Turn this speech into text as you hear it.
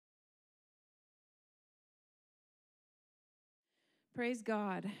Praise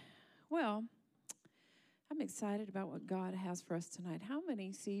God. Well, I'm excited about what God has for us tonight. How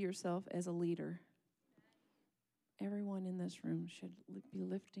many see yourself as a leader? Everyone in this room should be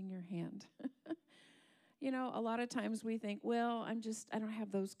lifting your hand. A lot of times we think, well, I don't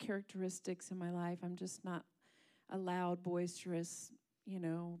have those characteristics in my life. I'm just not a loud, boisterous,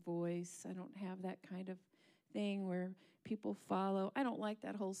 voice. I don't have that kind of thing where people follow. I don't like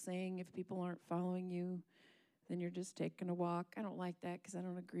that whole saying, if people aren't following you, then you're just taking a walk. I don't like that because I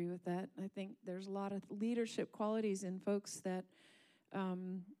don't agree with that. I think there's a lot of leadership qualities in folks that,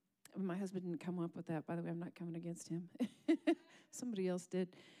 my husband didn't come up with that. By the way, I'm not coming against him. Somebody else did.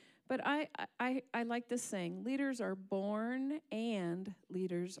 But I like this saying, leaders are born and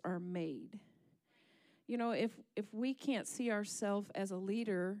leaders are made. If we can't see ourselves as a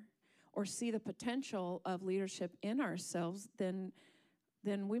leader or see the potential of leadership in ourselves, then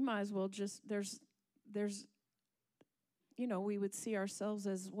we might as well just, we would see ourselves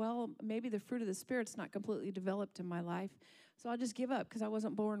as, well, maybe the fruit of the Spirit's not completely developed in my life, so I'll just give up because I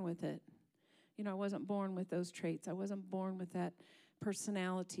wasn't born with it. I wasn't born with those traits. I wasn't born with that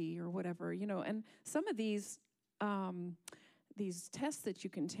personality or whatever, And some of these tests that you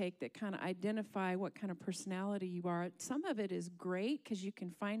can take that kind of identify what kind of personality you are, some of it is great because you can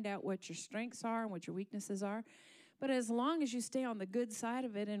find out what your strengths are and what your weaknesses are. But as long as you stay on the good side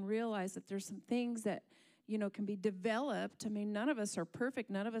of it and realize that there's some things that can be developed. I mean, none of us are perfect.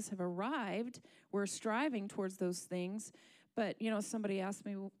 None of us have arrived. We're striving towards those things. But, somebody asked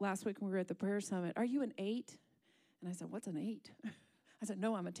me last week when we were at the prayer summit, are you an 8? And I said, what's an 8? I said,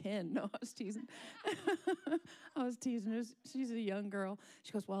 no, I'm a 10. No, I was teasing. I was teasing. She's a young girl.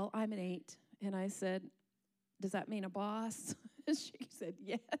 She goes, well, I'm an 8. And I said, does that mean a boss? She said,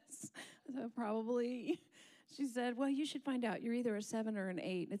 yes. I said, probably. She said, well, you should find out. You're either a 7 or an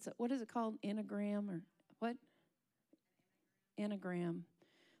 8. What is it called? Enneagram or what? Enneagram.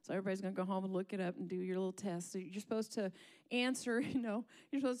 So everybody's going to go home and look it up and do your little test. So you're supposed to answer,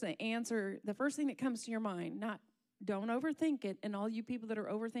 you're supposed to answer the first thing that comes to your mind. Don't overthink it. And all you people that are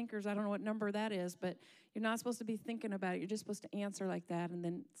overthinkers, I don't know what number that is, but you're not supposed to be thinking about it. You're just supposed to answer like that. And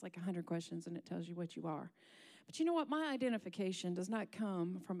then it's like 100 questions and it tells you what you are. But you know what? My identification does not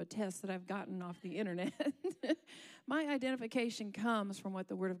come from a test that I've gotten off the internet. My identification comes from what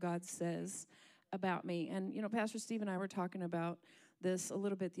the Word of God says about me. And, Pastor Steve and I were talking about this a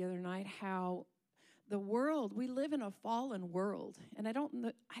little bit the other night, how the world, we live in a fallen world. And I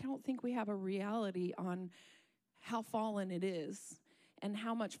don't think we have a reality on how fallen it is and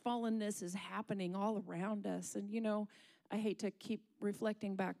how much fallenness is happening all around us. And, I hate to keep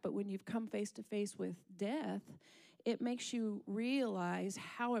reflecting back, but when you've come face to face with death, it makes you realize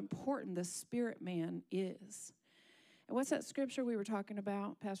how important the spirit man is. And what's that scripture we were talking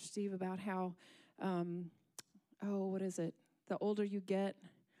about, Pastor Steve, about how, what is it? The older you get,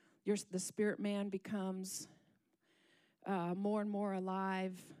 the spirit man becomes more and more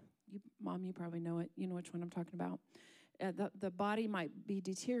alive. Mom, you probably know it. You know which one I'm talking about. The body might be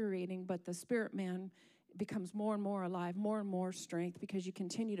deteriorating, but the spirit man becomes more and more alive, more and more strength because you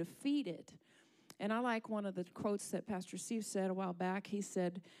continue to feed it. And I like one of the quotes that Pastor Steve said a while back. He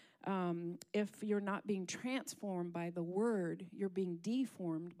said, if you're not being transformed by the word, you're being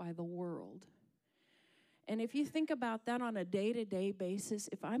deformed by the world. And if you think about that on a day-to-day basis,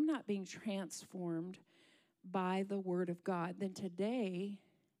 if I'm not being transformed by the word of God, then today,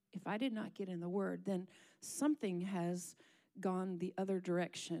 if I did not get in the word, then something has gone the other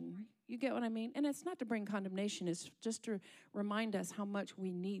direction. You get what I mean? And it's not to bring condemnation. It's just to remind us how much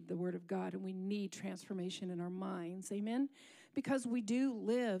we need the word of God and we need transformation in our minds. Amen? Because we do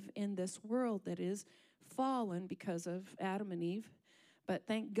live in this world that is fallen because of Adam and Eve. But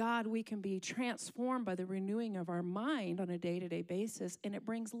thank God we can be transformed by the renewing of our mind on a day-to-day basis. And it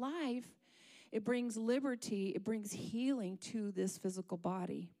brings life. It brings liberty. It brings healing to this physical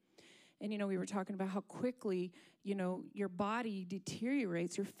body. And, we were talking about how quickly, your body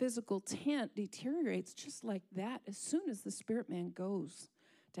deteriorates, your physical tent deteriorates just like that as soon as the spirit man goes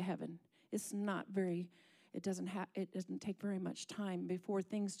to heaven. It doesn't take very much time before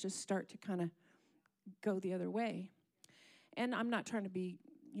things just start to kind of go the other way. And I'm not trying to be,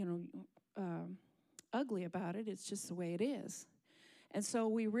 ugly about it. It's just the way it is. And so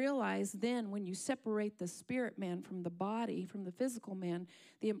we realize then when you separate the spirit man from the body, from the physical man,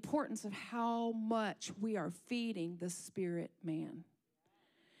 the importance of how much we are feeding the spirit man.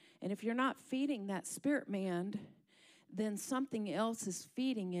 And if you're not feeding that spirit man, then something else is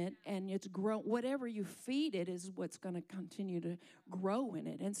feeding it, and it's whatever you feed it is what's going to continue to grow in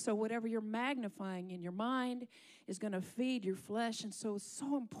it. And so whatever you're magnifying in your mind is going to feed your flesh. And so it's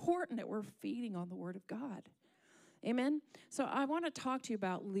so important that we're feeding on the Word of God. Amen? So I want to talk to you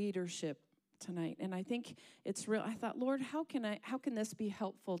about leadership tonight. And I think it's real. I thought, Lord, how can this be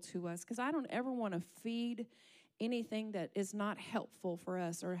helpful to us? Because I don't ever want to feed anything that is not helpful for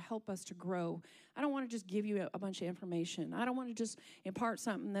us or help us to grow. I don't want to just give you a bunch of information. I don't want to just impart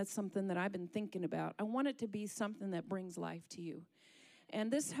something that's something that I've been thinking about. I want it to be something that brings life to you. And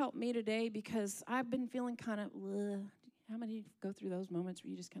this helped me today because I've been feeling kind of, how many go through those moments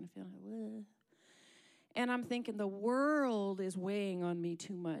where you just kind of feel like, and I'm thinking the world is weighing on me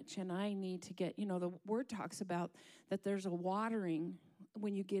too much, and I need to get, the Word talks about that there's a watering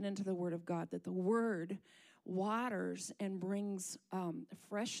when you get into the Word of God, that the Word waters and brings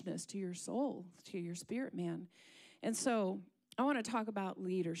freshness to your soul, to your spirit, man. And so I want to talk about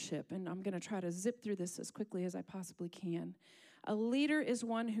leadership, and I'm going to try to zip through this as quickly as I possibly can. A leader is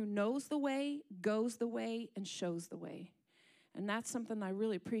one who knows the way, goes the way, and shows the way. And that's something I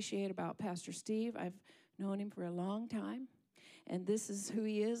really appreciate about Pastor Steve. I've known him for a long time, and this is who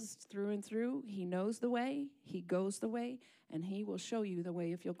he is through and through. He knows the way, he goes the way, and he will show you the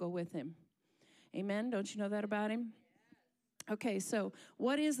way if you'll go with him. Amen? Don't you know that about him? Okay, so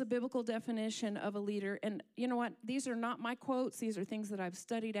what is the biblical definition of a leader? And you know what? These are not my quotes. These are things that I've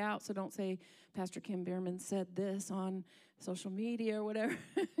studied out, so don't say Pastor Kim Bierman said this on social media or whatever.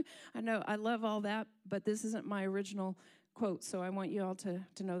 I know, I love all that, but this isn't my original quote, so I want you all to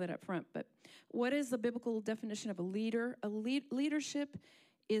know that up front. But what is the biblical definition of a leader? Leadership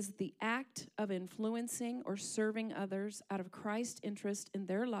is the act of influencing or serving others out of Christ's interest in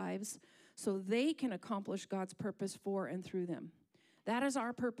their lives so they can accomplish God's purpose for and through them. That is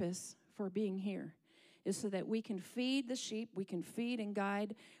our purpose for being here, is so that we can feed the sheep, we can feed and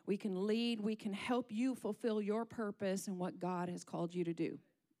guide, we can lead, we can help you fulfill your purpose and what God has called you to do.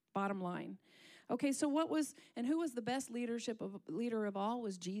 Bottom line. Okay, so who was the best leader of all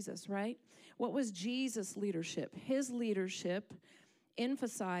was Jesus, right? What was Jesus' leadership? His leadership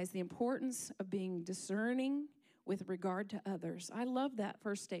emphasized the importance of being discerning with regard to others. I love that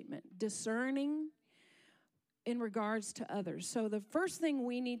first statement, discerning in regards to others. So the first thing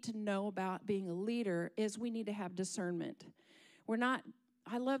we need to know about being a leader is we need to have discernment.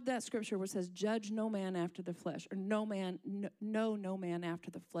 I love that scripture where it says, judge no man after the flesh, or no man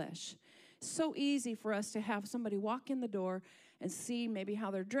after the flesh. So easy for us to have somebody walk in the door and see maybe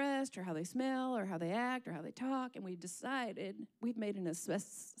how they're dressed or how they smell or how they act or how they talk, and we've made an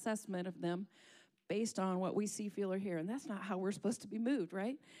assessment of them based on what we see, feel, or hear, and that's not how we're supposed to be moved,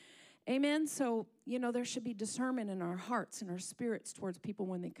 right? Amen? So, there should be discernment in our hearts and our spirits towards people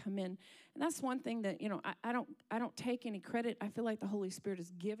when they come in. And that's one thing that, I don't take any credit. I feel like the Holy Spirit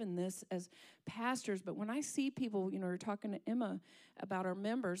has given this as pastors. But when I see people, we're talking to Emma about our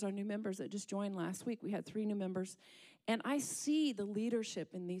new members that just joined last week. We had 3 new members. And I see the leadership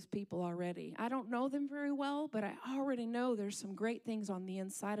in these people already. I don't know them very well, but I already know there's some great things on the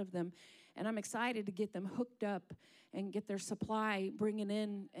inside of them. And I'm excited to get them hooked up and get their supply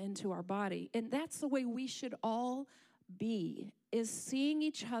bringing into our body. And that's the way we should all be, is seeing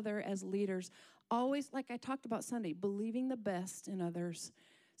each other as leaders. Always, like I talked about Sunday, believing the best in others,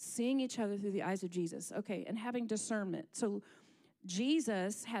 seeing each other through the eyes of Jesus. Okay, and having discernment. So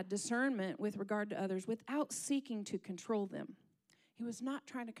Jesus had discernment with regard to others without seeking to control them. He was not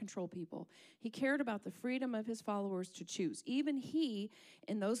trying to control people. He cared about the freedom of his followers to choose. Even he,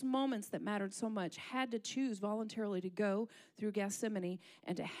 in those moments that mattered so much, had to choose voluntarily to go through Gethsemane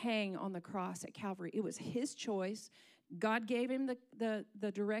and to hang on the cross at Calvary. It was his choice. God gave him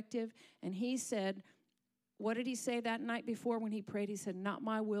the directive, and he said, what did he say that night before when he prayed? He said, not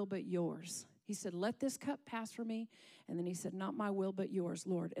my will, but yours. He said, let this cup pass from me. And then he said, not my will, but yours,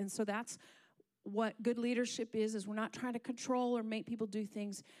 Lord. And so that's what good leadership is we're not trying to control or make people do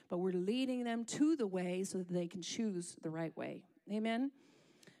things, but we're leading them to the way so that they can choose the right way. Amen?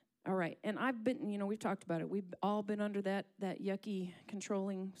 All right. And I've been, we've talked about it. We've all been under that yucky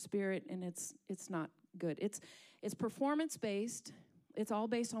controlling spirit, and it's not good. It's performance-based. It's all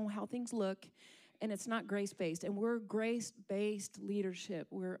based on how things look, and it's not grace-based. And we're grace-based leadership.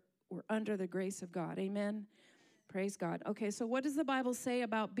 We're under the grace of God. Amen? Praise God. Okay, so what does the Bible say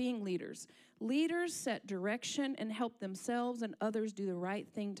about being leaders? Leaders set direction and help themselves and others do the right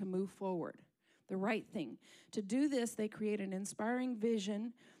thing to move forward. The right thing. To do this, they create an inspiring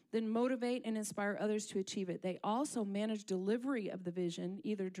vision, then motivate and inspire others to achieve it. They also manage delivery of the vision,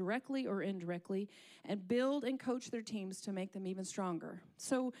 either directly or indirectly, and build and coach their teams to make them even stronger.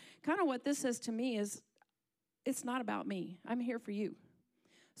 So kind of what this says to me is, it's not about me. I'm here for you.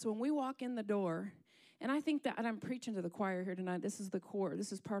 So when we walk in the door, And I think that, and I'm preaching to the choir here tonight. This is the core.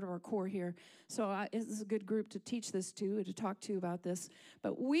 This is part of our core here. So this is a good group to teach this to talk to about this.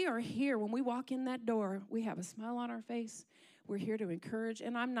 But we are here. When we walk in that door, we have a smile on our face. We're here to encourage.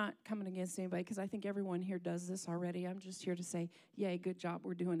 And I'm not coming against anybody because I think everyone here does this already. I'm just here to say, yay, good job.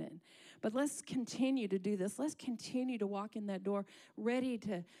 We're doing it. But let's continue to do this. Let's continue to walk in that door ready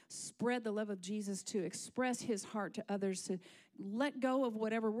to spread the love of Jesus, to express his heart to others, to let go of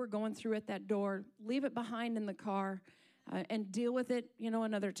whatever we're going through at that door, leave it behind in the car, and deal with it,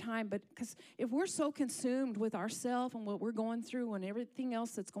 another time. But because if we're so consumed with ourselves and what we're going through and everything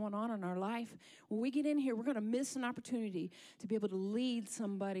else that's going on in our life, when we get in here, we're going to miss an opportunity to be able to lead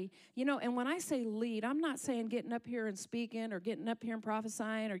somebody. And when I say lead, I'm not saying getting up here and speaking or getting up here and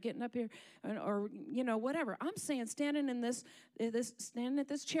prophesying or getting up here or whatever. I'm saying standing at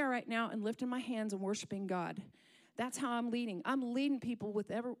this chair right now and lifting my hands and worshiping God. That's how I'm leading. I'm leading people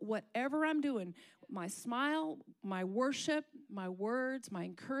with whatever I'm doing. My smile, my worship, my words, my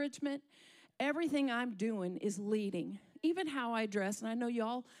encouragement, everything I'm doing is leading. Even how I dress. And I know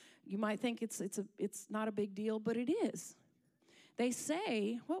you might think it's not a big deal, but it is. They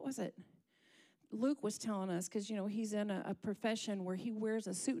say, what was it? Luke was telling us, because, he's in a profession where he wears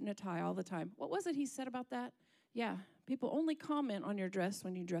a suit and a tie all the time. What was it he said about that? Yeah, people only comment on your dress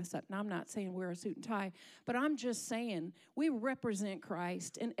when you dress up. Now, I'm not saying wear a suit and tie, but I'm just saying we represent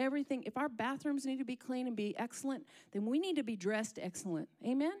Christ and everything. If our bathrooms need to be clean and be excellent, then we need to be dressed excellent.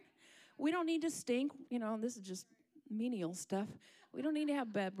 Amen? We don't need to stink. This is just menial stuff. We don't need to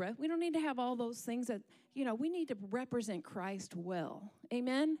have bad breath. We don't need to have all those things that, we need to represent Christ well.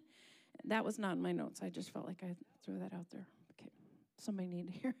 Amen? That was not in my notes. I just felt like I threw that out there. Okay, somebody need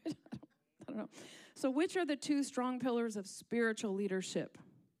to hear it. I don't know. So which are the two strong pillars of spiritual leadership?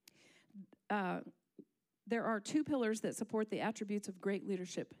 There are two pillars that support the attributes of great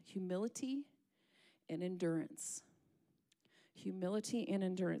leadership: humility and endurance. Humility and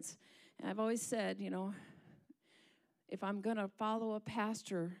endurance. And I've always said, if I'm going to follow a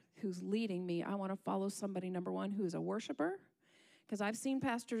pastor who's leading me, I want to follow somebody, number one, who's a worshiper. Because I've seen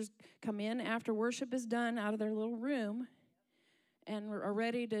pastors come in after worship is done out of their little room and are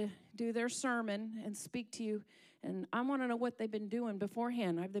ready to do their sermon and speak to you. And I want to know what they've been doing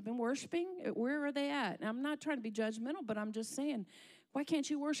beforehand. Have they been worshiping? Where are they at? And I'm not trying to be judgmental, but I'm just saying, why can't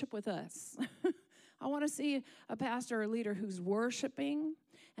you worship with us? I want to see a pastor or a leader who's worshiping.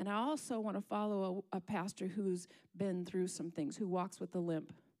 And I also want to follow a pastor who's been through some things, who walks with a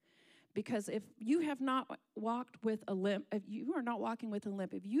limp. Because if you have not walked with a limp, if you are not walking with a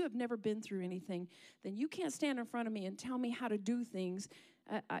limp, if you have never been through anything, then you can't stand in front of me and tell me how to do things.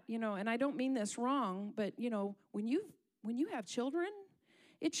 And I don't mean this wrong, but, when you have children,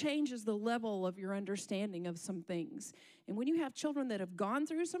 it changes the level of your understanding of some things. And when you have children that have gone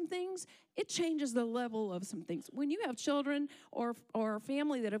through some things, it changes the level of some things. When you have children or a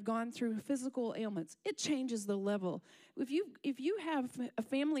family that have gone through physical ailments, it changes the level. If you have a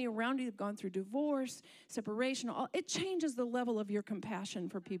family around you that have gone through divorce, separation, it changes the level of your compassion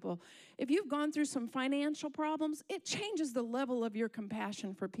for people. If you've gone through some financial problems, it changes the level of your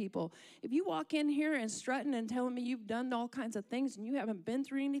compassion for people. If you walk in here and strutting and telling me you've done all kinds of things and you haven't been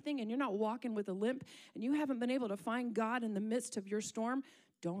through anything and you're not walking with a limp and you haven't been able to find God in the midst of your storm,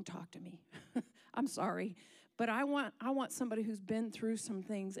 don't talk to me. I'm sorry. But I want somebody who's been through some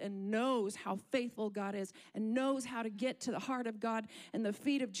things and knows how faithful God is and knows how to get to the heart of God and the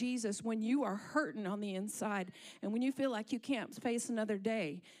feet of Jesus when you are hurting on the inside and when you feel like you can't face another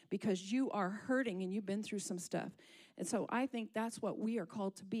day because you are hurting and you've been through some stuff. And so I think that's what we are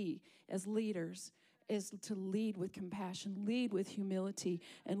called to be as leaders, is to lead with compassion, lead with humility,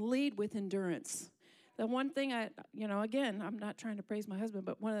 and lead with endurance. The one thing again, I'm not trying to praise my husband,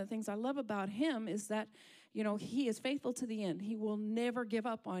 but one of the things I love about him is that, he is faithful to the end. He will never give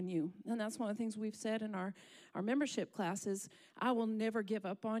up on you. And that's one of the things we've said in our membership classes. I will never give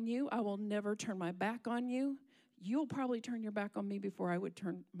up on you. I will never turn my back on you. You'll probably turn your back on me before I would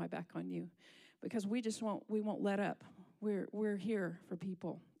turn my back on you, because we won't let up. We're here for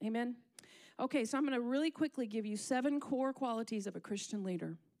people. Amen? Okay, so I'm going to really quickly give you 7 core qualities of a Christian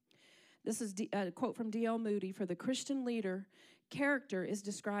leader. This is a quote from D.L. Moody. For the Christian leader, character is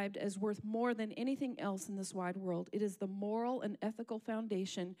described as worth more than anything else in this wide world. It is the moral and ethical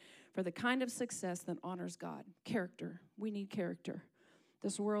foundation for the kind of success that honors God. Character. We need character.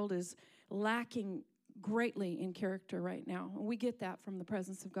 This world is lacking greatly in character right now. And we get that from the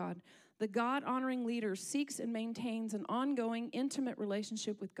presence of God. The God-honoring leader seeks and maintains an ongoing, intimate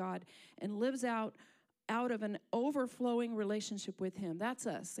relationship with God and lives out of an overflowing relationship with him. That's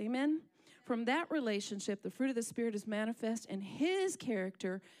us. Amen? From that relationship, the fruit of the Spirit is manifest, and his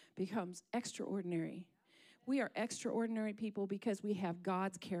character becomes extraordinary. We are extraordinary people because we have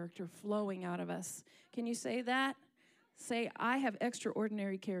God's character flowing out of us. Can you say that? Say, I have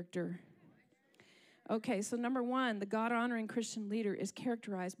extraordinary character. Okay, so number one, the God-honoring Christian leader is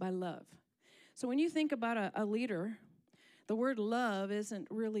characterized by love. So when you think about a leader, the word love isn't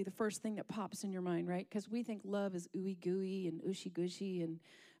really the first thing that pops in your mind, right? Because we think love is ooey gooey and ooshy gushy and,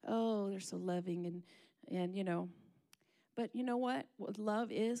 oh, they're so loving and you know. But you know what? What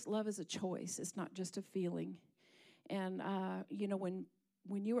love is a choice. It's not just a feeling. And, you know,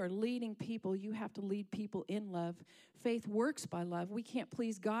 when you are leading people, you have to lead people in love. Faith works by love. We can't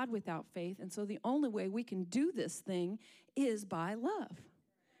please God without faith. And so the only way we can do this thing is by love.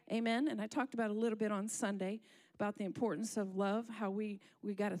 Amen? And I talked about a little bit on Sunday about the importance of love, how we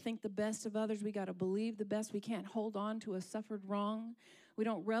got to think the best of others. We got to believe the best. We can't hold on to a suffered wrong. We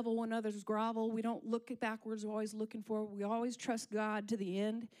don't revel when others grovel. We don't look backwards. We're always looking forward. We always trust God to the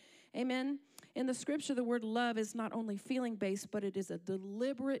end. Amen? In the scripture, the word love is not only feeling-based, but it is a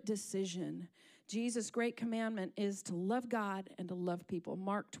deliberate decision. Jesus' great commandment is to love God and to love people.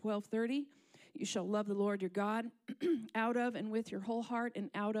 Mark 12:30, you shall love the Lord your God out of and with your whole heart and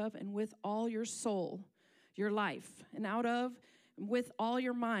out of and with all your soul, your life, and out of and with all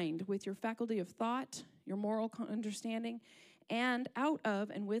your mind, with your faculty of thought, your moral understanding, and out of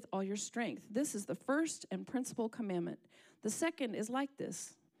and with all your strength. This is the first and principal commandment. The second is like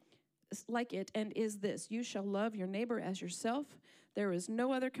this. Like it and is this: you shall love your neighbor as yourself. There is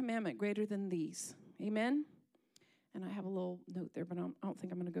no other commandment greater than these. Amen? And I have a little note there, but I don't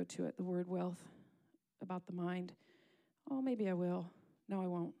think I'm going to go to it. The word wealth, about the mind. Oh, maybe I will. No, I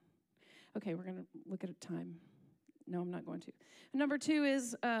won't. Okay, we're going to look at a time. No, I'm not going to. Number two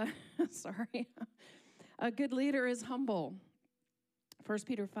is, sorry, a good leader is humble. 1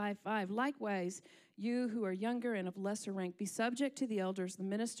 Peter 5:5, likewise, you who are younger and of lesser rank, be subject to the elders, the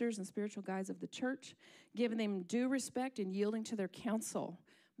ministers, and spiritual guides of the church, giving them due respect and yielding to their counsel.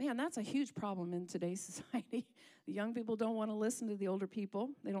 Man, that's a huge problem in today's society. The young people don't want to listen to the older people.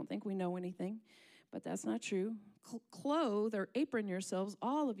 They don't think we know anything, but that's not true. Clothe or apron yourselves,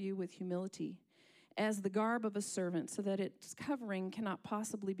 all of you, with humility, as the garb of a servant, so that its covering cannot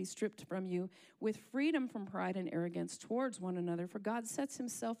possibly be stripped from you, with freedom from pride and arrogance towards one another. For God sets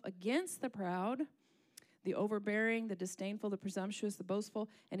himself against the proud, the overbearing, the disdainful, the presumptuous, the boastful,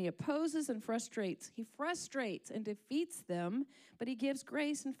 and he opposes and frustrates. He frustrates and defeats them, but he gives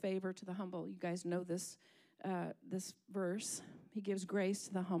grace and favor to the humble. You guys know this verse. He gives grace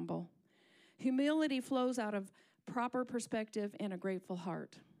to the humble. Humility flows out of proper perspective and a grateful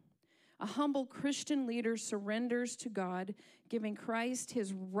heart. A humble Christian leader surrenders to God, giving Christ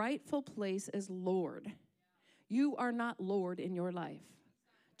his rightful place as Lord. You are not Lord in your life.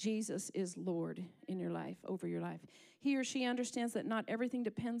 Jesus is Lord in your life, over your life. He or she understands that not everything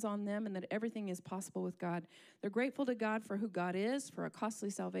depends on them and that everything is possible with God. They're grateful to God for who God is, for a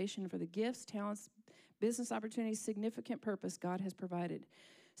costly salvation, for the gifts, talents, business opportunities, significant purpose God has provided.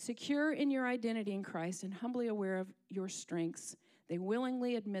 Secure in your identity in Christ and humbly aware of your strengths, they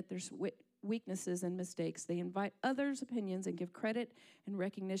willingly admit their weaknesses and mistakes. They invite others' opinions and give credit and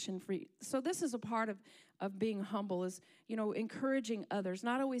recognition for you. So this is a part of being humble, is, you know, encouraging others,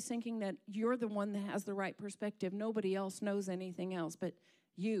 not always thinking that you're the one that has the right perspective. Nobody else knows anything else but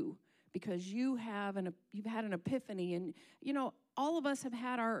you, because you've had an epiphany. And, you know, all of us have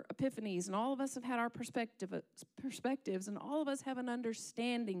had our epiphanies, and all of us have had our perspectives, and all of us have an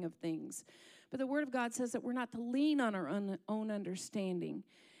understanding of things. But the Word of God says that we're not to lean on our own understanding.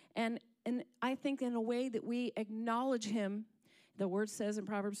 And I think in a way that we acknowledge him, the Word says in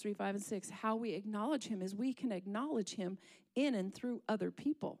Proverbs 3, 5, and 6, how we acknowledge him is we can acknowledge him in and through other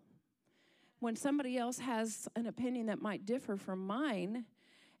people. When somebody else has an opinion that might differ from mine,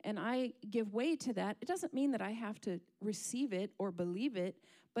 and I give way to that, it doesn't mean that I have to receive it or believe it,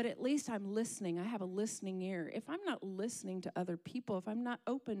 but at least I'm listening. I have a listening ear. If I'm not listening to other people, if I'm not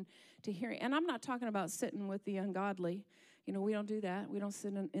open to hearing, and I'm not talking about sitting with the ungodly. You know, we don't do that. We don't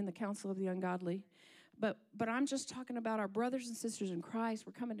sit in the council of the ungodly. But I'm just talking about our brothers and sisters in Christ.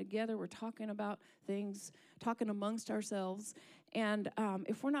 We're coming together. We're talking about things, talking amongst ourselves. And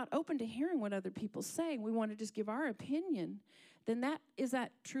if we're not open to hearing what other people say, we want to just give our opinion, then is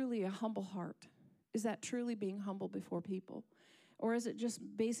that truly a humble heart? Is that truly being humble before people? Or is it just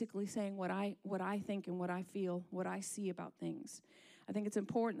basically saying what I think and what I feel, what I see about things? I think it's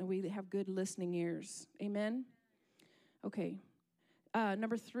important that we have good listening ears. Amen? Okay.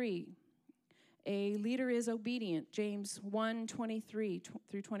 Number 3, a leader is obedient. James 1:23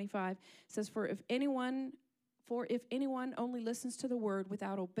 through 25 says, for if anyone For if anyone only listens to the word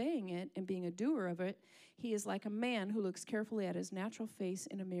without obeying it and being a doer of it, he is like a man who looks carefully at his natural face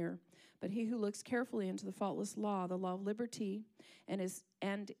in a mirror. But he who looks carefully into the faultless law, the law of liberty, and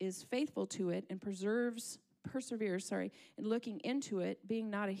is faithful to it and perseveres, in looking into it, being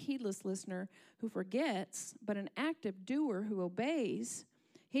not a heedless listener who forgets, but an active doer who obeys,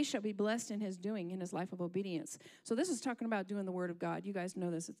 he shall be blessed in his doing, in his life of obedience. So this is talking about doing the word of God. You guys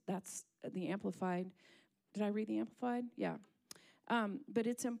know this. That's the Amplified. Did I read the Amplified? Yeah. But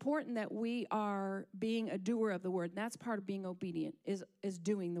it's important that we are being a doer of the word. And that's part of being obedient, is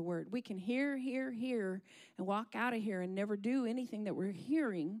doing the word. We can hear, and walk out of here and never do anything that we're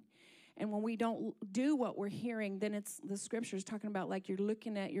hearing. And when we don't do what we're hearing, then it's the scriptures talking about like you're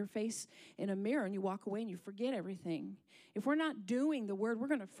looking at your face in a mirror and you walk away and you forget everything. If we're not doing the word, we're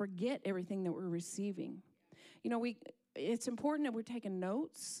going to forget everything that we're receiving. You know, it's important that we're taking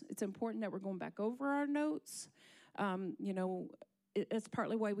notes. It's important that we're going back over our notes. It's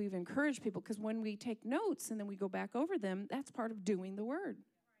partly why we've encouraged people, because when we take notes and then we go back over them, that's part of doing the word.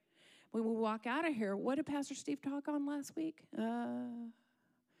 When we walk out of here, what did Pastor Steve talk on last week?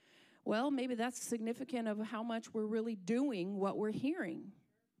 Well, maybe that's significant of how much we're really doing what we're hearing.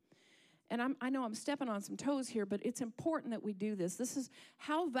 And I know I'm stepping on some toes here, but it's important that we do this. This is,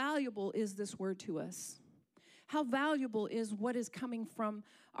 how valuable is this word to us? How valuable is what is coming from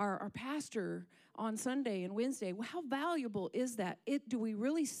our pastor on Sunday and Wednesday? Well, how valuable is that? Do we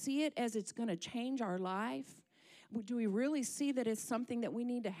really see it as it's going to change our life? Do we really see that it's something that we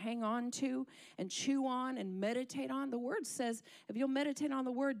need to hang on to and chew on and meditate on? The word says if you'll meditate on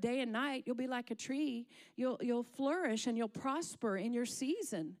the word day and night, you'll be like a tree. You'll flourish and you'll prosper in your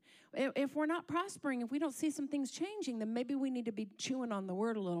season. If we're not prospering, if we don't see some things changing, then maybe we need to be chewing on the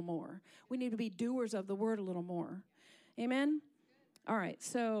word a little more. We need to be doers of the word a little more. Amen? All right,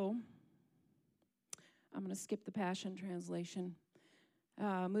 so I'm going to skip the Passion Translation.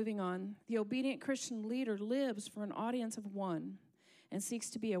 Moving on. The obedient Christian leader lives for an audience of one and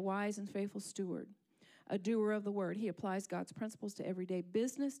seeks to be a wise and faithful steward, a doer of the word. He applies God's principles to everyday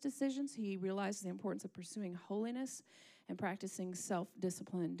business decisions. He realizes the importance of pursuing holiness and practicing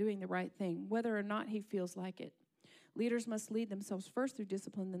self-discipline, doing the right thing, whether or not he feels like it. Leaders must lead themselves first through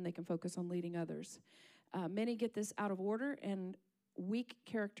discipline, then they can focus on leading others. Many get this out of order, and weak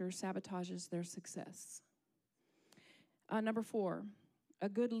character sabotages their success. Number 4, a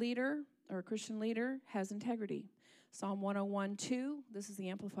good leader or a Christian leader has integrity. Psalm 101:2, this is the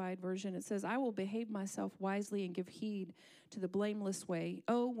Amplified version. It says, I will behave myself wisely and give heed to the blameless way.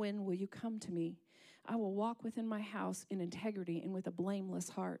 Oh, when will you come to me? I will walk within my house in integrity and with a blameless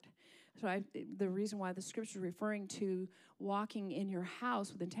heart. So the reason why the scripture is referring to walking in your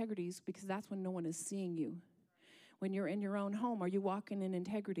house with integrity is because that's when no one is seeing you. When you're in your own home, are you walking in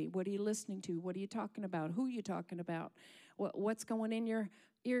integrity? What are you listening to? What are you talking about? Who are you talking about? What's going in your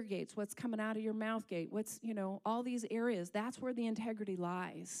ear gates? What's coming out of your mouth gate? All these areas. That's where the integrity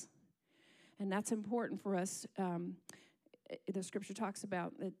lies. And that's important for us. The scripture talks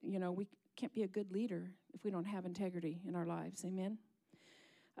about that, we can't be a good leader if we don't have integrity in our lives. Amen?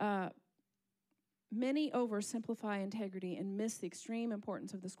 Many oversimplify integrity and miss the extreme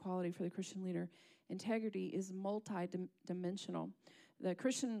importance of this quality for the Christian leader. Integrity is multi-dimensional. The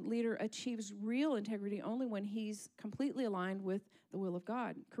Christian leader achieves real integrity only when he's completely aligned with the will of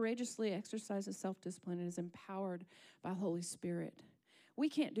God, courageously exercises self-discipline, and is empowered by the Holy Spirit. We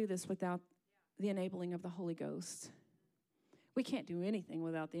can't do this without the enabling of the Holy Ghost. We can't do anything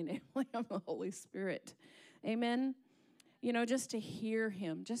without the enabling of the Holy Spirit. Amen? Just to hear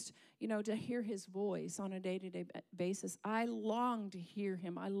him, to hear his voice on a day-to-day basis. I long to hear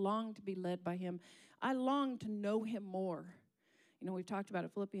him. I long to be led by him. I long to know him more. We've talked about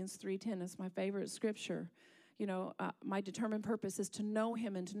it. Philippians 3:10 is my favorite scripture. My determined purpose is to know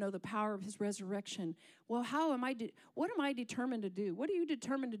him and to know the power of his resurrection. Well, what am I determined to do? What are you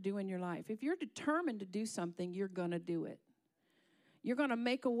determined to do in your life? If you're determined to do something, you're going to do it. You're going to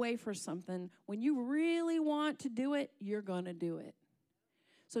make a way for something. When you really want to do it, you're going to do it.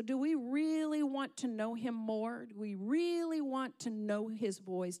 So do we really want to know him more? Do we really want to know his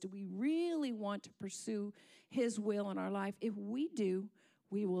voice? Do we really want to pursue his will in our life? If we do,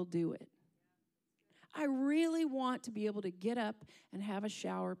 we will do it. I really want to be able to get up and have a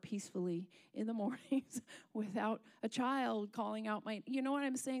shower peacefully in the mornings without a child calling out you know what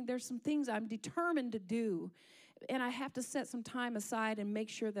I'm saying? There's some things I'm determined to do, and I have to set some time aside and make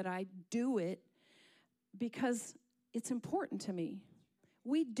sure that I do it because it's important to me.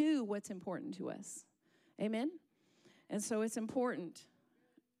 We do what's important to us. Amen? And so it's important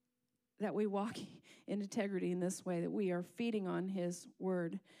that we walk in integrity in this way, that we are feeding on his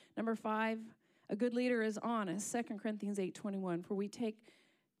word. Number 5, A good leader is honest. 2 Corinthians 8:21, for we take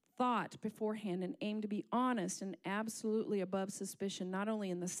thought beforehand and aim to be honest and absolutely above suspicion, not only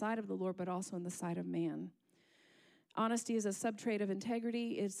in the sight of the Lord, but also in the sight of man. Honesty is a subtrait of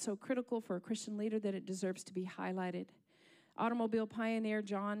integrity. It's so critical for a Christian leader that it deserves to be highlighted. Automobile pioneer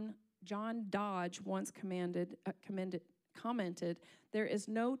John Dodge once commented, there is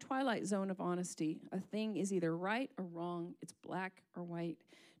no twilight zone of honesty. A thing is either right or wrong. It's black or white.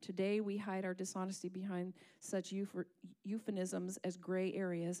 Today, we hide our dishonesty behind such euphemisms as gray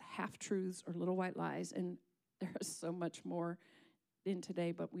areas, half-truths, or little white lies, and there is so much more in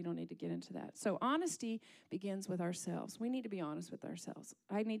today, but we don't need to get into that. So honesty begins with ourselves. We need to be honest with ourselves.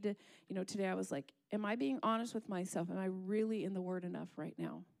 I need to, today I was like, am I being honest with myself? Am I really in the Word enough right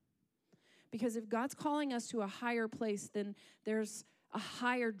now? Because if God's calling us to a higher place, then there's a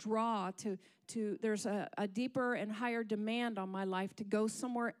higher draw there's a deeper and higher demand on my life to go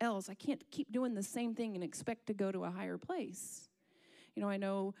somewhere else. I can't keep doing the same thing and expect to go to a higher place. I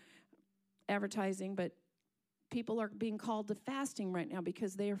know advertising, but people are being called to fasting right now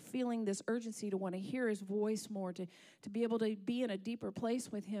because they are feeling this urgency to want to hear his voice more, to be able to be in a deeper place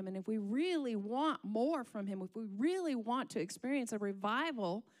with him. And if we really want more from him, if we really want to experience a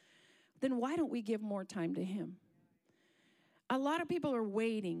revival, then why don't we give more time to him? A lot of people are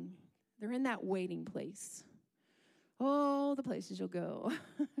waiting. They're in that waiting place. Oh, the places you'll go.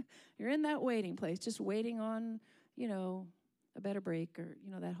 You're in that waiting place, just waiting on, a better break or,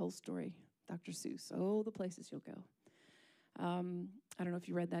 that whole story. Dr. Seuss, oh, the places you'll go. I don't know if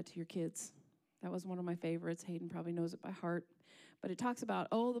you read that to your kids. That was one of my favorites. Hayden probably knows it by heart. But it talks about,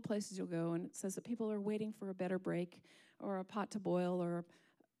 oh, the places you'll go, and it says that people are waiting for a better break or a pot to boil or a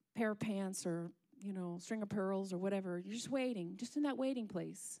pair of pants or, string of pearls or whatever. You're just waiting, just in that waiting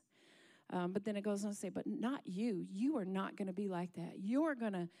place. But then it goes on to say, but not you. You are not going to be like that. You're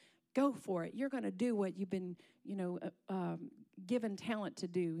going to go for it. You're going to do what you've been, given talent to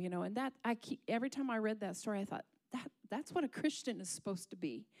do, and that every time I read that story, I thought that's what a Christian is supposed to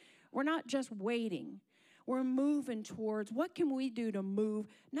be. We're not just waiting. We're moving towards what can we do to move,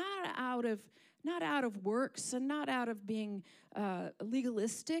 not out of works and not out of being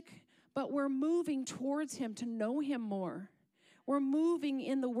legalistic, but we're moving towards him to know him more. We're moving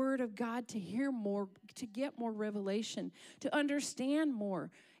in the Word of God to hear more, to get more revelation, to understand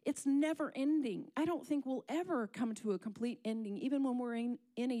more. It's never ending. I don't think we'll ever come to a complete ending, even when we're in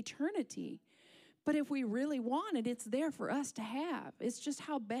eternity. But if we really want it, it's there for us to have. It's just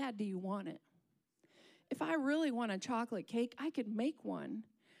how bad do you want it? If I really want a chocolate cake, I could make one.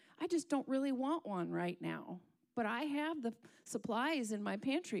 I just don't really want one right now. But I have the supplies in my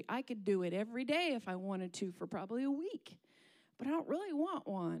pantry. I could do it every day if I wanted to for probably a week. But I don't really want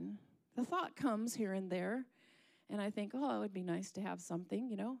one. The thought comes here and there, and I think, oh, it would be nice to have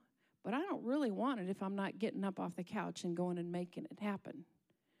something, But I don't really want it if I'm not getting up off the couch and going and making it happen.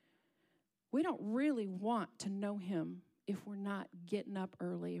 We don't really want to know him if we're not getting up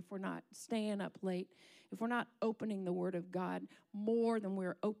early, if we're not staying up late, if we're not opening the Word of God more than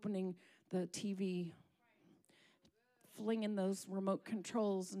we're opening the TV, flinging those remote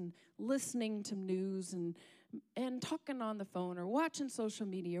controls and listening to news and talking on the phone or watching social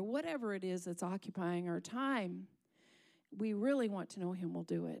media or whatever it is that's occupying our time. We really want to know him, we'll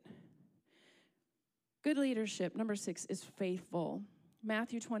do it. Good leadership, number 6, is faithful.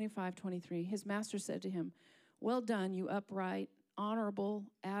 Matthew 25:23, his master said to him, well done, you upright, honorable,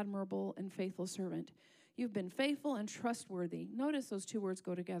 admirable, and faithful servant. You've been faithful and trustworthy. Notice those two words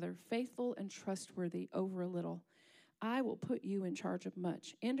go together, faithful and trustworthy over a little. I will put you in charge of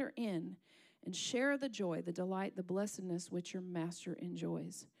much. Enter in and share the joy, the delight, the blessedness which your master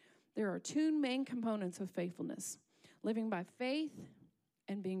enjoys. There are two main components of faithfulness, living by faith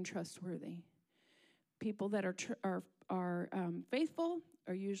and being trustworthy. People that are faithful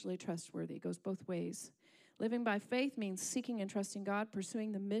are usually trustworthy. It goes both ways. Living by faith means seeking and trusting God,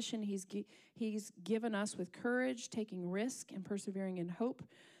 pursuing the mission he's given us with courage, taking risk, and persevering in hope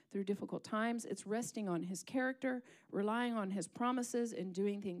through difficult times. It's resting on his character, relying on his promises, and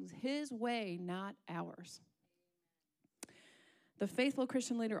doing things his way, not ours. The faithful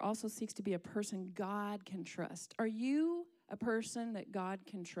Christian leader also seeks to be a person God can trust. Are you a person that God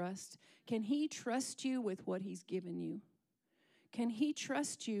can trust? Can he trust you with what he's given you? Can he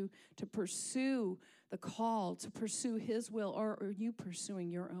trust you to pursue the call, to pursue his will, or are you pursuing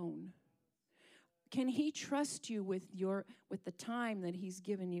your own? Can he trust you with the time that he's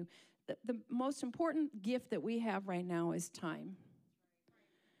given you? The most important gift that we have right now is time.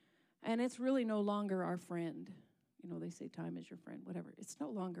 And it's really no longer our friend. They say time is your friend, whatever. It's no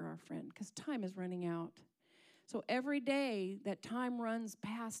longer our friend because time is running out. So every day that time runs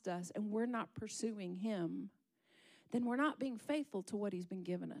past us and we're not pursuing him, then we're not being faithful to what he's been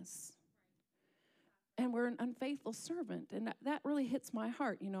given us. And we're an unfaithful servant. And that really hits my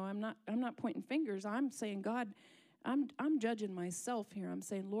heart. You know, I'm not pointing fingers. I'm saying, God, I'm judging myself here. I'm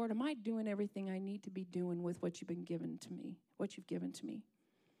saying, Lord, am I doing everything I need to be doing with what you've been given to me, what you've given to me?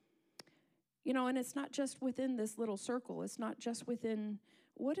 You know, and it's not just within this little circle. It's not just within,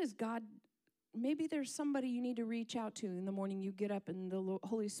 what is God, maybe there's somebody you need to reach out to in the morning you get up and the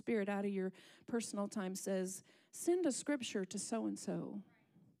Holy Spirit out of your personal time says, send a scripture to so-and-so.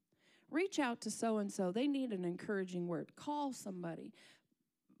 Reach out to so-and-so. They need an encouraging word. Call somebody.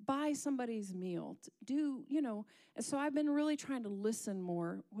 Buy somebody's meal. Do, you know. And so I've been really trying to listen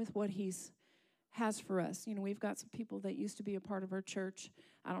more with what he's has for us. You know, we've got some people that used to be a part of our church.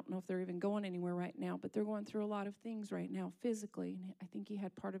 I don't know if they're even going anywhere right now, but they're going through a lot of things right now physically. And I think he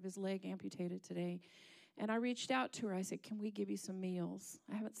had part of his leg amputated today. And I reached out to her. I said, can we give you some meals?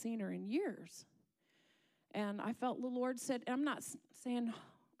 I haven't seen her in years. And I felt the Lord said, I'm not saying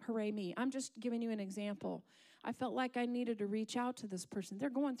hooray me. I'm just giving you an example. I felt like I needed to reach out to this person. They're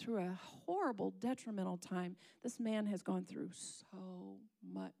going through a horrible, detrimental time. This man has gone through so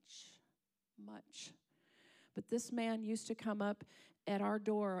much. But this man used to come up at our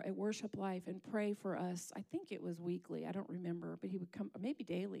door at Worship Life and pray for us. I think it was weekly. I don't remember. But he would come, maybe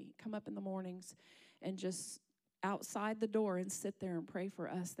daily, come up in the mornings and just outside the door and sit there and pray for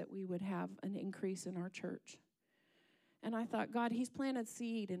us that we would have an increase in our church. And I thought, God, he's planted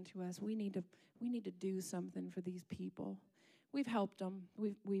seed into us. We need to do something for these people. We've helped them.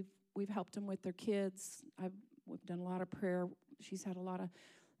 We've helped them with their kids. We've done a lot of prayer. She's had a lot of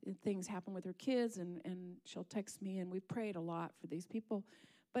things happen with her kids, and she'll text me, and we've prayed a lot for these people.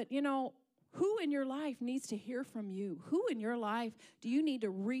 But, you know, who in your life needs to hear from you? Who in your life do you need to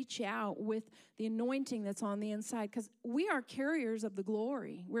reach out with the anointing that's on the inside? Because we are carriers of the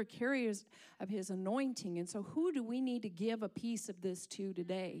glory. We're carriers of his anointing. And so who do we need to give a piece of this to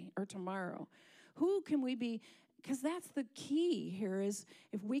today or tomorrow? Who can we be? Because that's the key here is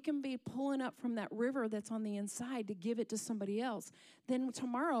if we can be pulling up from that river that's on the inside to give it to somebody else, then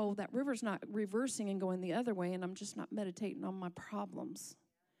tomorrow that river's not reversing and going the other way, and I'm just not meditating on my problems.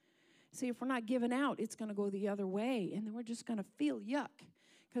 See, if we're not giving out, it's going to go the other way, and then we're just going to feel yuck.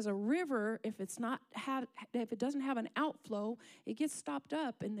 Because a river, if it doesn't have an outflow, it gets stopped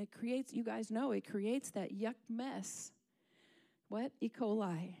up, and it creates, you guys know, it creates that yuck mess. What? E.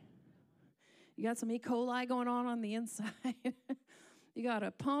 coli. You got some E. coli going on the inside. You got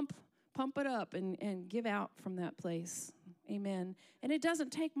to pump it up and give out from that place. Amen. And it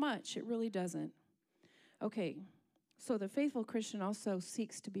doesn't take much. It really doesn't. Okay. So the faithful Christian also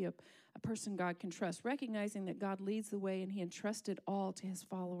seeks to be a person God can trust, recognizing that God leads the way and he entrusted all to his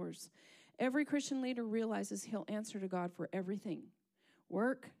followers. Every Christian leader realizes he'll answer to God for everything: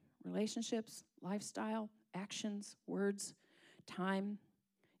 work, relationships, lifestyle, actions, words, time.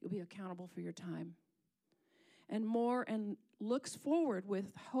 You'll be accountable for your time. And more, and looks forward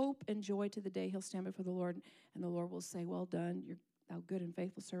with hope and joy to the day he'll stand before the Lord, and the Lord will say, well done, thou good and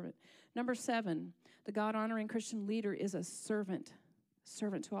faithful servant. Number 7, the God-honoring Christian leader is a servant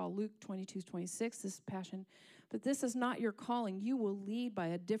to all. Luke 22:26, this is Passion. But this is not your calling. You will lead by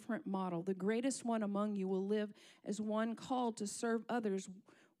a different model. The greatest one among you will live as one called to serve others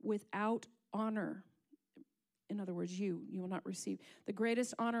without honor. In other words, you will not receive. The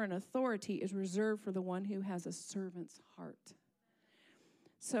greatest honor and authority is reserved for the one who has a servant's heart.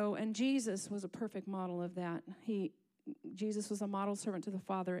 So, and Jesus was a perfect model of that. Jesus was a model servant to the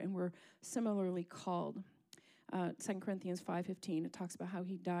Father, and we're similarly called. 2 Corinthians 5:15, it talks about how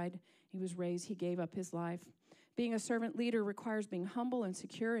he died, he was raised, he gave up his life. Being a servant leader requires being humble and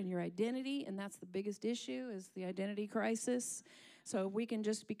secure in your identity, and that's the biggest issue, is the identity crisis. So if we can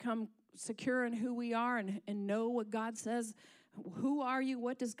just become secure in who we are and know what God says. Who are you?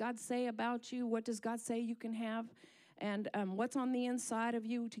 What does God say about you? What does God say you can have? And what's on the inside of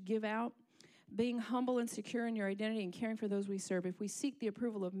you to give out? Being humble and secure in your identity and caring for those we serve. If we seek the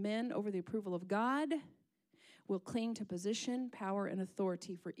approval of men over the approval of God, we'll cling to position, power, and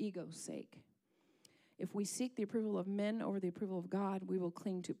authority for ego's sake. If we seek the approval of men over the approval of God, we will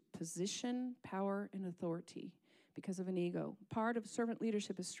cling to position, power, and authority because of an ego. Part of servant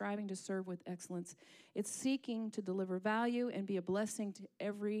leadership is striving to serve with excellence. It's seeking to deliver value and be a blessing to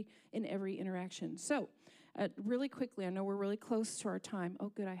in every interaction. So, really quickly, I know we're really close to our time. Oh,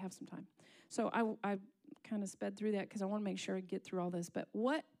 good, I have some time. So I kind of sped through that because I want to make sure I get through all this. But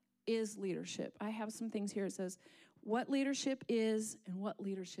what is leadership? I have some things here. It says what leadership is and what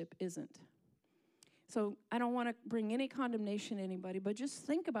leadership isn't. So I don't want to bring any condemnation to anybody, but just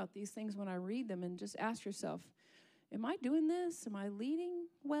think about these things when I read them and just ask yourself, am I doing this? Am I leading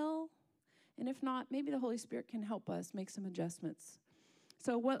well? And if not, maybe the Holy Spirit can help us make some adjustments.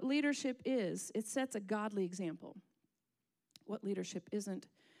 So what leadership is, it sets a godly example. What leadership isn't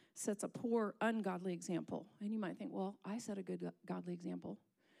sets a poor, ungodly example. And you might think, well, I set a good, godly example.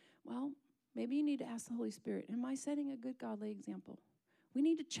 Well, maybe you need to ask the Holy Spirit, am I setting a good, godly example? We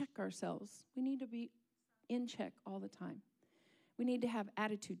need to check ourselves. We need to be in check all the time. We need to have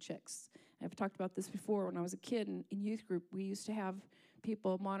attitude checks. I've talked about this before. When I was a kid in youth group, we used to have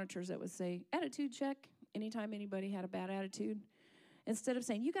people, monitors, that would say, attitude check, anytime anybody had a bad attitude. Instead of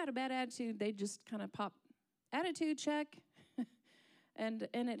saying, you got a bad attitude, they just kind of pop, attitude check. and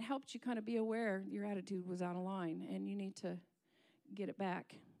it helped you kind of be aware your attitude was out of line, and you need to get it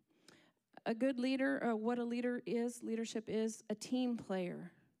back. A good leader, what a leader is, leadership is a team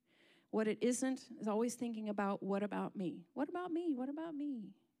player. What it isn't is always thinking about, what about me? What about me? What about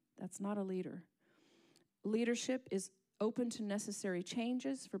me? That's not a leader. Leadership is open to necessary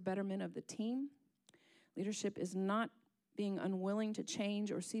changes for betterment of the team. Leadership is not being unwilling to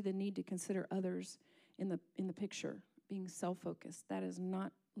change or see the need to consider others in the picture, being self-focused. That is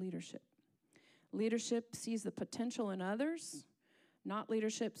not leadership. Leadership sees the potential in others. Not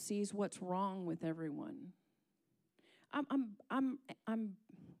leadership sees what's wrong with everyone. I'm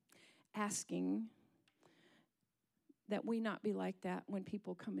asking that we not be like that when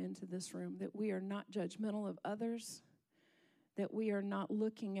people come into this room, that we are not judgmental of others, that we are not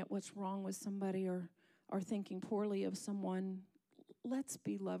looking at what's wrong with somebody or thinking poorly of someone. Let's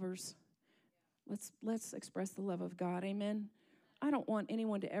be lovers. Let's express the love of God. Amen. I don't want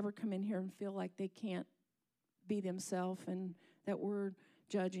anyone to ever come in here and feel like they can't be themselves and that we're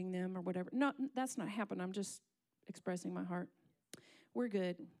judging them or whatever. No, that's not happening. I'm just expressing my heart. We're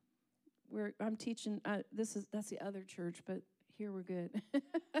good. I'm teaching. That's the other church, but here we're good.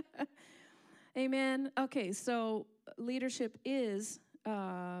 Amen. Okay, so leadership is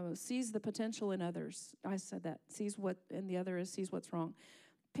sees the potential in others. I said that. Sees what, and the other is sees what's wrong.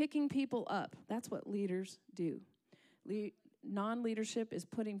 Picking people up. That's what leaders do. Non-leadership is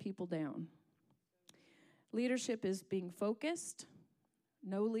putting people down. Leadership is being focused.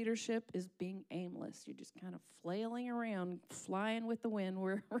 No leadership is being aimless. You're just kind of flailing around, flying with the wind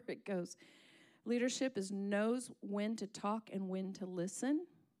wherever it goes. Leadership knows when to talk and when to listen.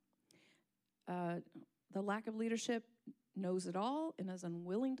 The lack of leadership knows it all and is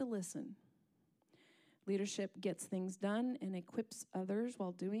unwilling to listen. Leadership gets things done and equips others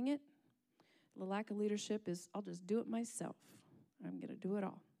while doing it. The lack of leadership is, I'll just do it myself. I'm going to do it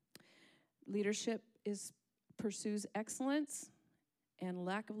all. Leadership pursues excellence, and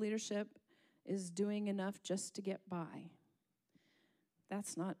lack of leadership is doing enough just to get by.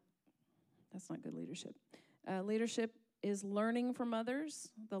 That's not good leadership. Leadership is learning from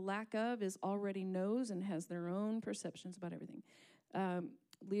others. The lack of is already knows and has their own perceptions about everything.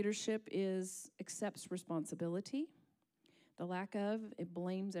 Leadership accepts responsibility. The lack of, it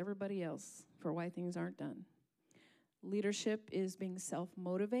blames everybody else for why things aren't done. Leadership is being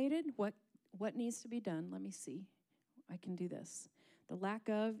self-motivated. What needs to be done? Let me see. I can do this. The lack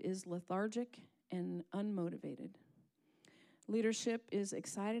of is lethargic and unmotivated. Leadership is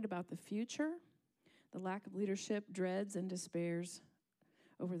excited about the future. The lack of leadership dreads and despairs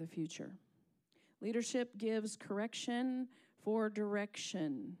over the future. Leadership gives correction for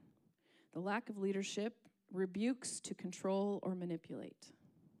direction. The lack of leadership rebukes to control or manipulate.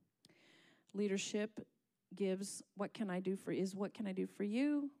 Leadership gives what can I do for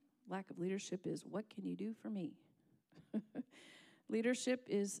you? Lack of leadership is what can you do for me? Leadership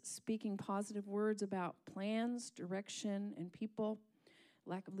is speaking positive words about plans, direction, and people.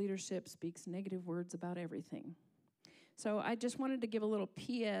 Lack of leadership speaks negative words about everything. So I just wanted to give a little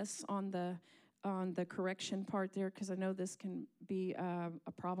PS on the correction part there, because I know this can be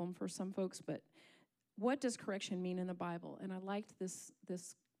a problem for some folks. But what does correction mean in the Bible? And I liked this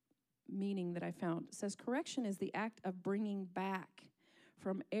meaning that I found. It says correction is the act of bringing back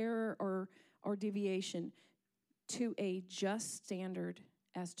from error or deviation to a just standard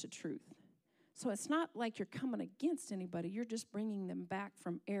as to truth. So it's not like you're coming against anybody. You're just bringing them back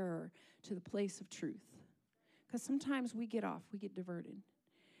from error to the place of truth. Because sometimes we get off, we get diverted.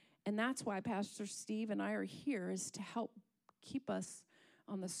 And that's why Pastor Steve and I are here, is to help keep us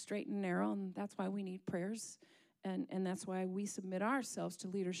on the straight and narrow. And that's why we need prayers. And that's why we submit ourselves to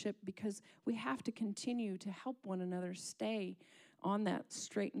leadership, because we have to continue to help one another stay on that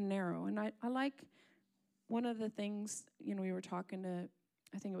straight and narrow. And I like one of the things, we were talking to,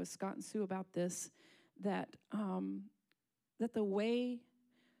 I think it was Scott and Sue about this, that the way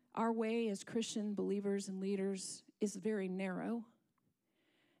Our way as Christian believers and leaders is very narrow,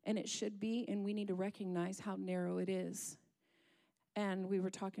 and it should be, and we need to recognize how narrow it is. And we were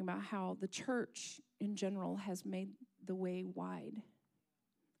talking about how the church in general has made the way wide.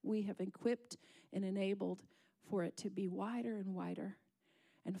 We have equipped and enabled for it to be wider and wider,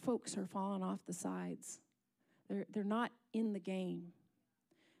 and folks are falling off the sides. They're not in the game.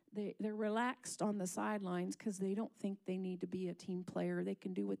 They're relaxed on the sidelines because they don't think they need to be a team player. They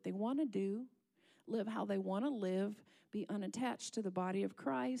can do what they want to do, live how they want to live, be unattached to the body of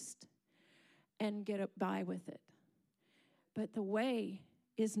Christ, and get by with it. But the way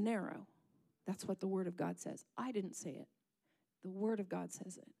is narrow. That's what the Word of God says. I didn't say it. The Word of God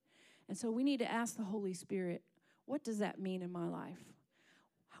says it. And so we need to ask the Holy Spirit, what does that mean in my life?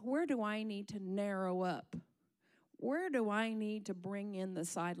 Where do I need to narrow up? Where do I need to bring in the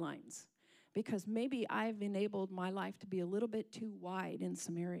sidelines? Because maybe I've enabled my life to be a little bit too wide in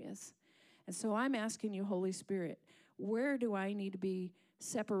some areas. And so I'm asking you, Holy Spirit, where do I need to be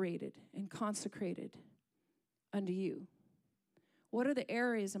separated and consecrated unto you? What are the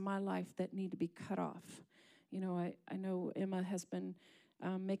areas in my life that need to be cut off? You know, I know Emma has been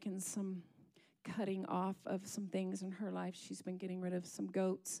making some cutting off of some things in her life. She's been getting rid of some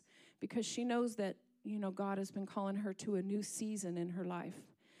goats because she knows that, you know, God has been calling her to a new season in her life.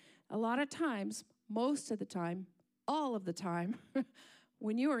 A lot of times, most of the time, all of the time,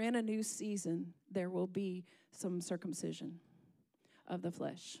 when you are in a new season, there will be some circumcision of the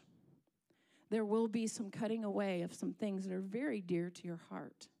flesh. There will be some cutting away of some things that are very dear to your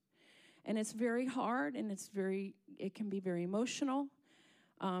heart. And it's very hard, and it can be very emotional.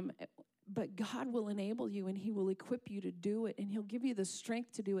 But God will enable you, and he will equip you to do it, and he'll give you the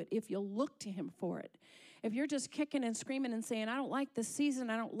strength to do it if you'll look to him for it. If you're just kicking and screaming and saying, I don't like this season,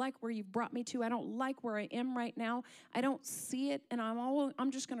 I don't like where you've brought me to, I don't like where I am right now, I don't see it, and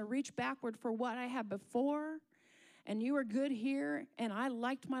I'm just going to reach backward for what I had before, and you were good here, and I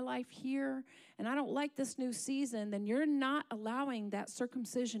liked my life here, and I don't like this new season, then you're not allowing that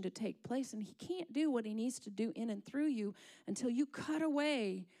circumcision to take place, and he can't do what he needs to do in and through you until you cut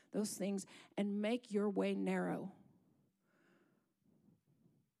away those things and make your way narrow.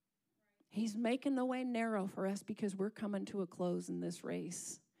 He's making the way narrow for us because we're coming to a close in this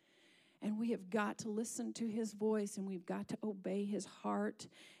race. And we have got to listen to his voice, and we've got to obey his heart,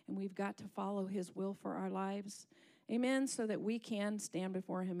 and we've got to follow his will for our lives. Amen, so that we can stand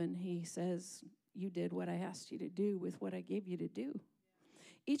before him and he says, you did what I asked you to do with what I gave you to do.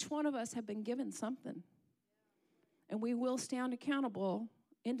 Each one of us have been given something. And we will stand accountable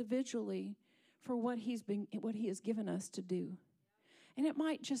individually for what he has given us to do. And it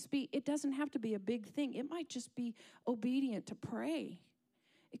might just be, it doesn't have to be a big thing. It might just be obedient to pray.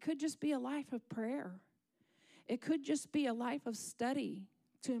 It could just be a life of prayer. It could just be a life of study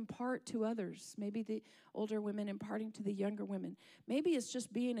to impart to others. Maybe the older women imparting to the younger women. Maybe it's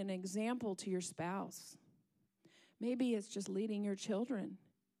just being an example to your spouse. Maybe it's just leading your children.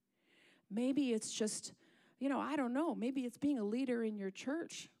 Maybe it's just, I don't know. Maybe it's being a leader in your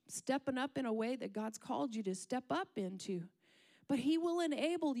church, stepping up in a way that God's called you to step up into. But he will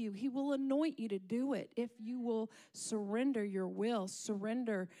enable you. He will anoint you to do it if you will surrender your will,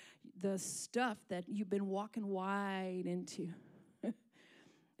 surrender the stuff that you've been walking wide into.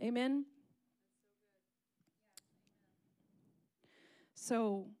 Amen?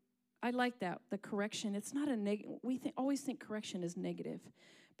 So I like that, the correction. It's not a negative. We always think correction is negative.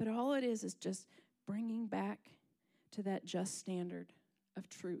 But all it is just bringing back to that just standard of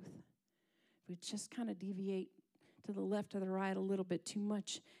truth. We just kind of deviate to the left or the right a little bit too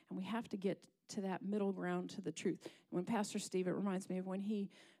much, and we have to get to that middle ground to the truth. When Pastor Steve, it reminds me of when he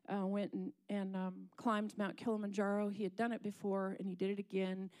went and climbed Mount Kilimanjaro. He had done it before, and he did it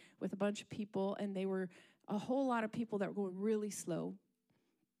again with a bunch of people, and they were a whole lot of people that were going really slow.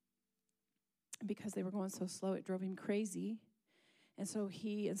 Because they were going so slow, it drove him crazy. And so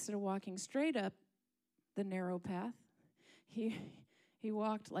he, instead of walking straight up the narrow path, he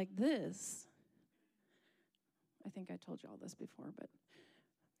walked like this. I think I told you all this before, but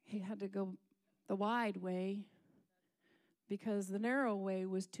he had to go the wide way because the narrow way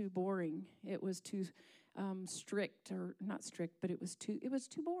was too boring. It was too strict, or not strict, but it was too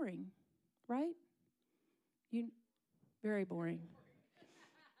boring, right? Very boring.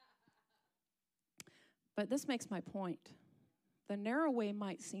 But this makes my point. The narrow way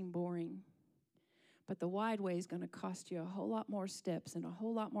might seem boring, but the wide way is going to cost you a whole lot more steps and a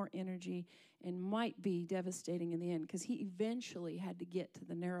whole lot more energy and might be devastating in the end because he eventually had to get to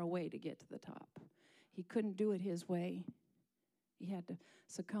the narrow way to get to the top. He couldn't do it his way. He had to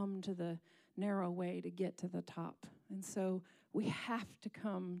succumb to the narrow way to get to the top. And so We have to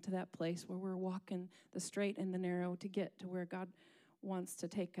come to that place where we're walking the straight and the narrow to get to where God wants to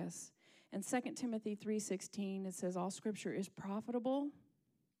take us. In 2 Timothy 3:16, it says, all scripture is profitable.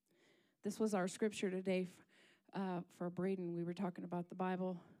 This was our scripture today for Braden. We were talking about the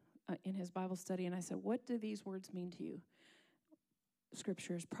Bible in his Bible study, and I said, what do these words mean to you?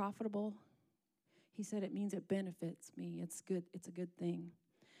 Scripture is profitable. He said it means it benefits me. It's good. It's a good thing.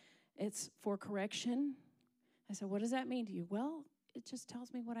 It's for correction. I said, what does that mean to you? Well, it just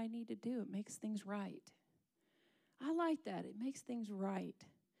tells me what I need to do. It makes things right. I like that. It makes things right.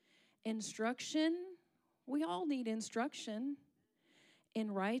 Instruction. We all need instruction.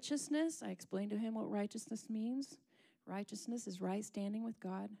 In righteousness, I explained to him what righteousness means. Righteousness is right standing with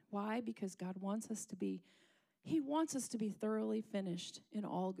God. Why? Because God wants us to be, he wants us to be thoroughly finished in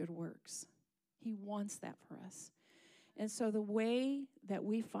all good works. He wants that for us. And so the way that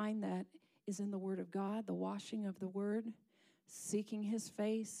we find that is in the Word of God, the washing of the Word, seeking His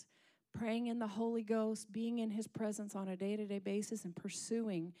face, praying in the Holy Ghost, being in His presence on a day-to-day basis, and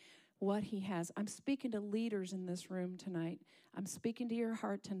pursuing what He has. I'm speaking to leaders in this room tonight. I'm speaking to your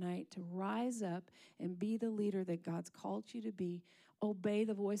heart tonight to rise up and be the leader that God's called you to be. Obey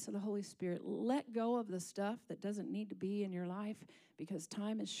the voice of the Holy Spirit. Let go of the stuff that doesn't need to be in your life because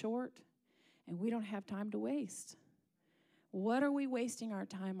time is short and we don't have time to waste. What are we wasting our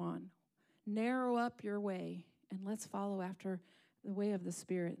time on? Narrow up your way and let's follow after the way of the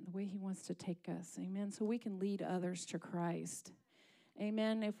Spirit, the way He wants to take us. Amen. So we can lead others to Christ.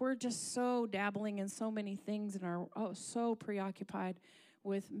 Amen. If we're just so dabbling in so many things and are so preoccupied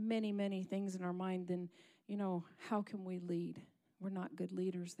with many, many things in our mind, then, how can we lead? We're not good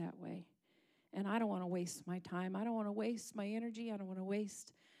leaders that way. And I don't want to waste my time. I don't want to waste my energy. I don't want to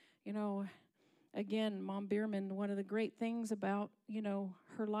waste, again, Mom Bierman, one of the great things about,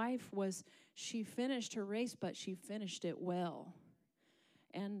 her life was she finished her race, but she finished it well.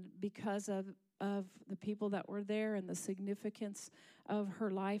 And because of the people that were there and the significance of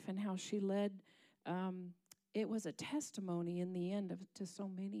her life and how she led, it was a testimony in the end to so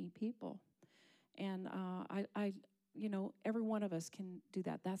many people. And I every one of us can do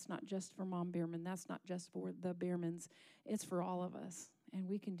that. That's not just for Mom Bierman. That's not just for the Biermans. It's for all of us. And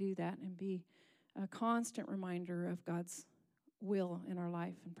we can do that and be a constant reminder of God's will in our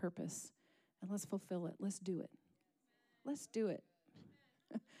life and purpose. And let's fulfill it. Let's do it. Let's do it.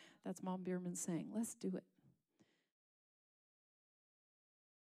 That's Mom Bierman saying, let's do it.